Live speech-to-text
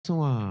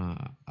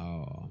relação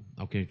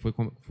ao que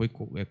foi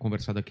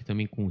conversado aqui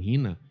também com o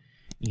Rina,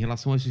 em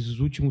relação a esses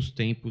últimos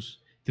tempos,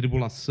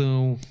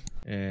 tribulação,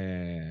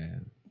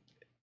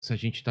 se a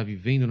gente está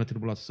vivendo na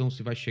tribulação,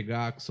 se vai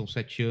chegar, que são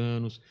 7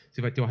 anos,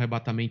 se vai ter o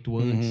arrebatamento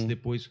antes,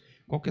 depois.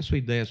 Qual que é a sua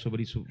ideia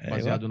sobre isso,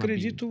 baseado na Bíblia? Eu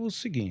acredito o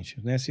seguinte,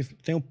 né? Se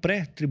tem o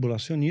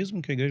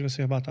pré-tribulacionismo, que a igreja vai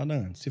ser arrebatada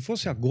antes. Se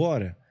fosse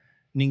agora,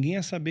 ninguém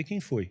ia saber quem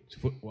foi.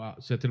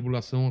 Se a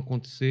tribulação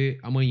acontecer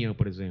amanhã,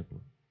 por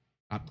exemplo,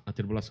 a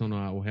tribulação,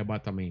 não, o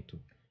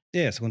arrebatamento.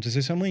 Se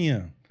acontecesse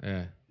amanhã,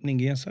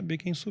 ninguém ia saber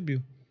quem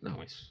subiu. Não,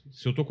 mas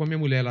se eu tô com a minha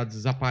mulher, ela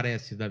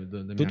desaparece da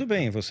minha Tudo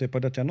bem, você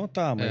pode até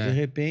notar, mas de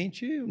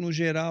repente, no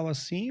geral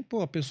assim,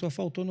 pô, a pessoa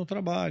faltou no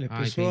trabalho, a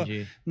pessoa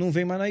não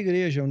vem mais na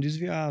igreja, é um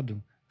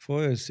desviado.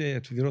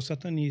 Você virou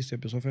satanista, a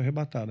pessoa foi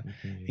arrebatada.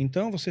 Entendi.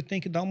 Então você tem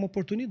que dar uma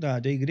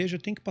oportunidade. A igreja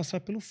tem que passar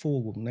pelo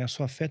fogo, né? A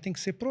sua fé tem que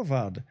ser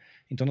provada.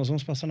 Então nós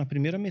vamos passar na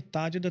primeira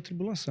metade da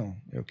tribulação.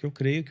 É o que eu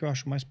creio, que eu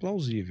acho mais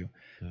plausível.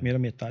 Primeira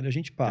metade a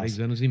gente passa.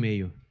 3 anos e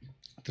meio.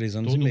 3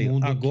 anos e meio.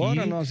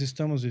 Agora nós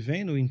estamos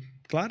vivendo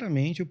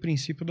claramente o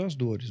princípio das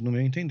dores, no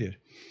meu entender.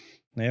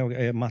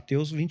 É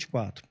Mateus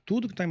 24.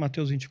 Tudo que está em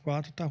Mateus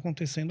 24 está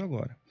acontecendo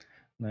agora.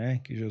 Né?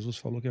 Que Jesus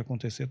falou que ia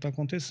acontecer, está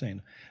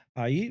acontecendo.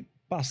 Aí,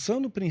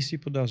 passando o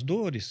princípio das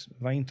dores,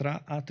 vai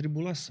entrar a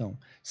tribulação.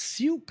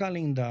 Se o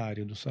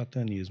calendário do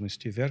satanismo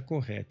estiver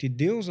correto e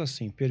Deus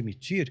assim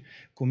permitir,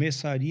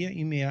 começaria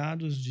em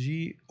meados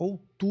de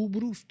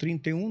outubro,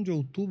 31 de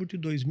outubro de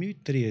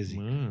 2013.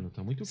 Mano,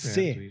 tá muito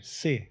perto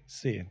isso.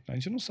 A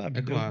gente não sabe.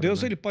 É claro,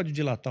 Deus, né? ele pode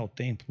dilatar o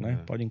tempo,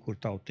 né? Pode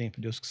encurtar o tempo,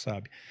 Deus que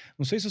sabe.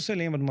 Não sei se você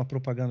lembra de uma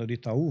propaganda do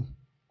Itaú,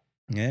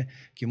 né?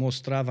 Que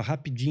mostrava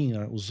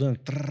rapidinho,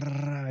 usando,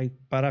 e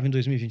parava em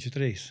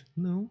 2023.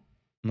 Não.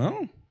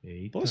 Não?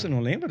 Eita. Pô, você não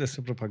lembra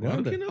dessa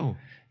propaganda? Claro que não.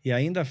 E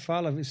ainda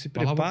fala, se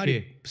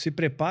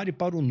prepare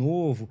para o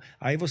novo.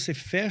 Aí você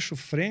fecha o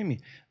frame,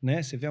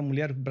 né? Você vê a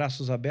mulher com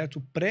braços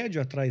abertos, o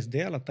prédio atrás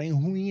dela está em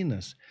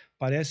ruínas.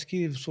 Parece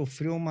que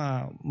sofreu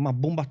uma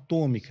bomba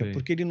atômica,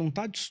 porque ele não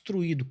está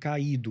destruído,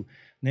 caído,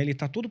 né? Ele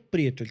está todo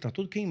preto, ele está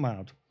todo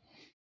queimado.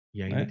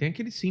 E ainda tem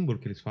aquele símbolo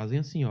que eles fazem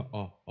assim,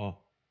 ó.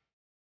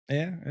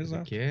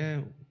 Exato. Que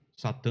é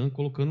Satã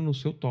colocando no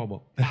seu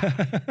toba.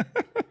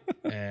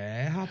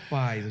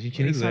 Rapaz, a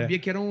gente nem sabia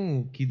que era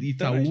que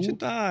Itaú...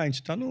 Então, a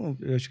gente tá no...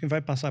 Eu acho que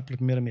vai passar pela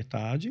primeira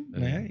metade,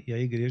 né? E a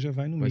igreja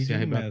vai no meio. Vai ser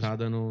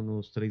arrebatada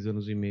nos 3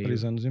 anos e meio.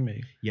 3 anos e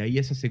meio. E aí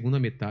essa segunda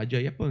metade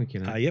aí é punk,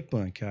 né? Aí é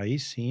punk, aí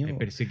sim... É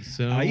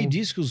perseguição. Aí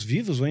diz que os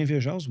vivos vão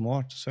invejar os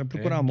mortos. Você vai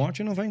procurar a morte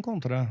e não vai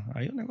encontrar.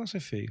 Aí o negócio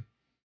é feio.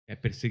 É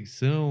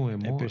perseguição, é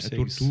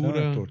tortura.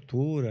 É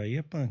tortura, aí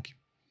é punk.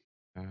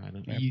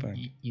 Cara,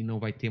 e não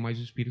vai ter mais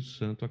o Espírito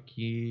Santo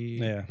aqui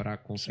para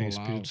consolar.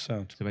 Sem Espírito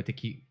Santo. Você vai ter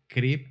que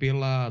crer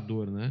pela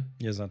dor, né?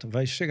 Exato,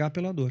 vai chegar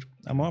pela dor.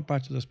 A maior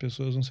parte das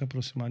pessoas vão se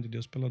aproximar de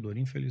Deus pela dor,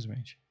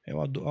 infelizmente. É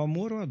o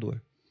amor ou a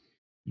dor.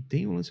 E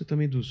tem o lance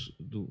também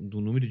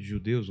do número de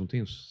judeus, não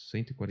tem os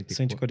 144?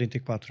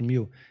 144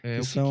 mil.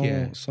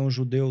 São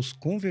judeus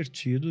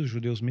convertidos,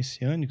 judeus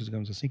messiânicos,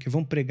 digamos assim, que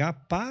vão pregar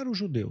para os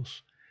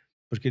judeus.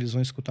 Porque eles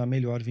vão escutar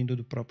melhor vindo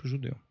do próprio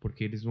judeu.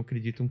 Porque eles não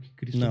acreditam que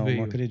Cristo Não veio.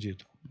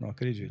 não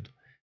acredito.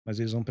 Mas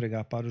eles vão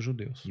pregar para os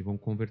judeus. E vão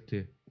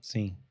converter.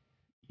 Sim.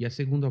 E a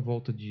segunda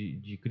volta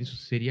de Cristo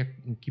seria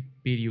em que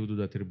período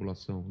da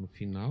tribulação? No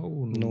final?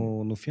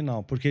 Ou no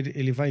final. Porque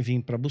ele vai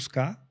vir para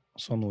buscar a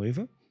sua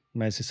noiva,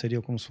 mas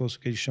seria como se fosse o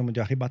que eles chamam de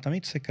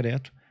arrebatamento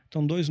secreto.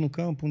 Então 2 no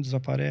campo, um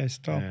desaparece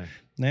e tal.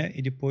 Né?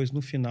 E depois,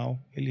 no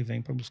final, ele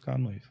vem para buscar a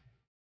noiva.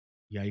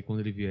 E aí, quando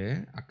ele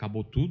vier,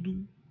 acabou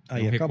tudo...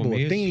 Aí acabou.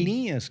 Recomeço. Tem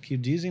linhas que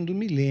dizem do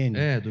milênio.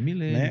 Do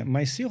milênio. Né?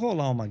 Mas se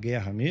rolar uma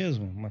guerra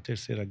mesmo, uma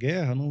terceira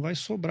guerra, não vai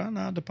sobrar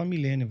nada para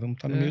milênio. Vamos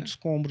estar no meio dos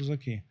escombros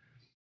aqui.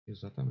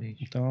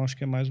 Exatamente. Então eu acho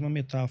que é mais uma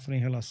metáfora em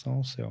relação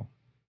ao céu.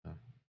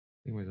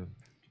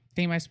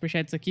 Tem mais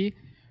superchats aqui.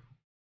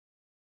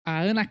 A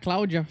Ana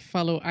Cláudia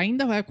falou: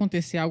 ainda vai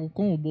acontecer algo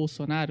com o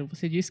Bolsonaro?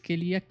 Você disse que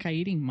ele ia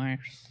cair em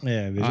março.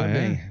 Veja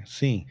bem.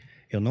 Sim.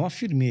 Eu não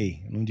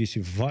afirmei, não disse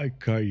vai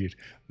cair,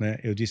 né?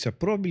 Eu disse a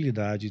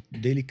probabilidade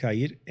dele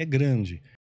cair é grande.